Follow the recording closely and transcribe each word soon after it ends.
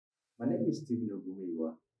My name is Stephen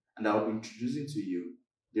Ogumiwa, and I'll be introducing to you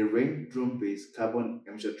the range drone-based carbon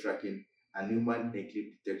emission tracking and human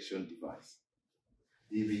enclave detection device,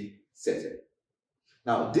 DB-CETHED.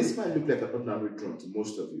 Now, this might look like an ordinary drone to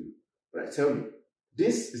most of you, but I tell you,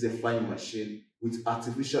 this is a flying machine with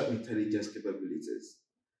artificial intelligence capabilities.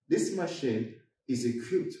 This machine is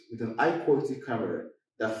equipped with an high-quality camera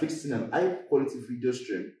that fits in an high-quality video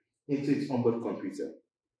stream into its onboard computer.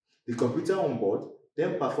 The computer on board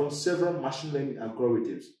then performs several machine learning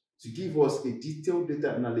algorithms to give us a detailed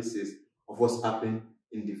data analysis of what's happening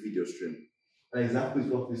in the video stream. An example is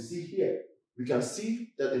what we see here. We can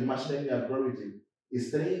see that the machine learning algorithm is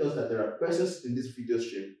telling us that there are persons in this video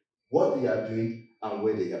stream, what they are doing, and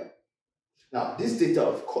where they are. Now, this data,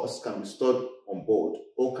 of course, can be stored on board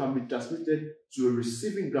or can be transmitted to a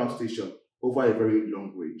receiving ground station over a very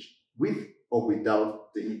long range, with or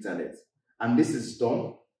without the internet. And this is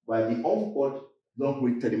done by the onboard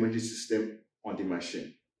long-range telemetry system on the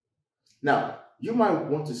machine. Now, you might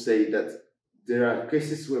want to say that there are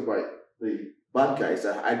cases whereby the bad guys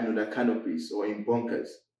are hiding under canopies or in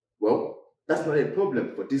bunkers. Well, that's not a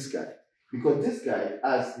problem for this guy, because this guy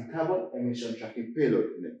has the carbon emission tracking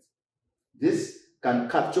payload in it. This can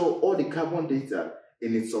capture all the carbon data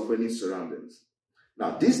in its surrounding surroundings.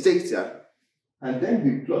 Now, this data can then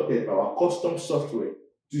be plotted by our custom software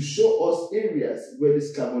to show us areas where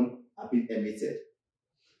this carbon have been emitted.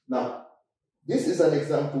 Now, this is an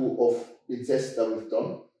example of the test that we've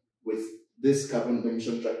done with this carbon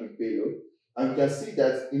emission tracking payload. And you can see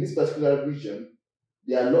that in this particular region,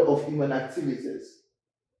 there are a lot of human activities.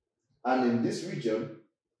 And in this region,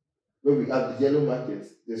 where we have the yellow markings,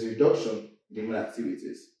 there's a reduction in human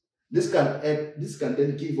activities. This can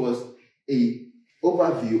then give us an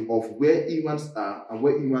overview of where humans are and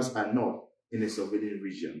where humans are not in a surveillance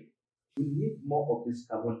region. We need more of this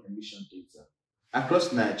carbon emission data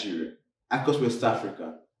across Nigeria, across West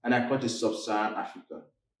Africa, and across the sub-Saharan Africa,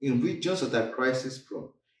 in regions that are crisis-prone,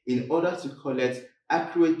 in order to collect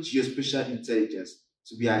accurate geospatial intelligence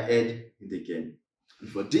to be ahead in the game. And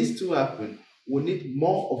for this to happen, we need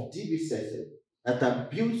more of DB-CETHED that are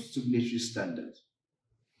built to military standards.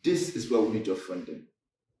 This is where we need your funding.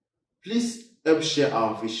 Please help share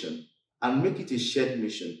our vision and make it a shared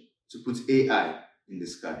mission to put AI in the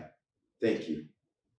sky. Thank you.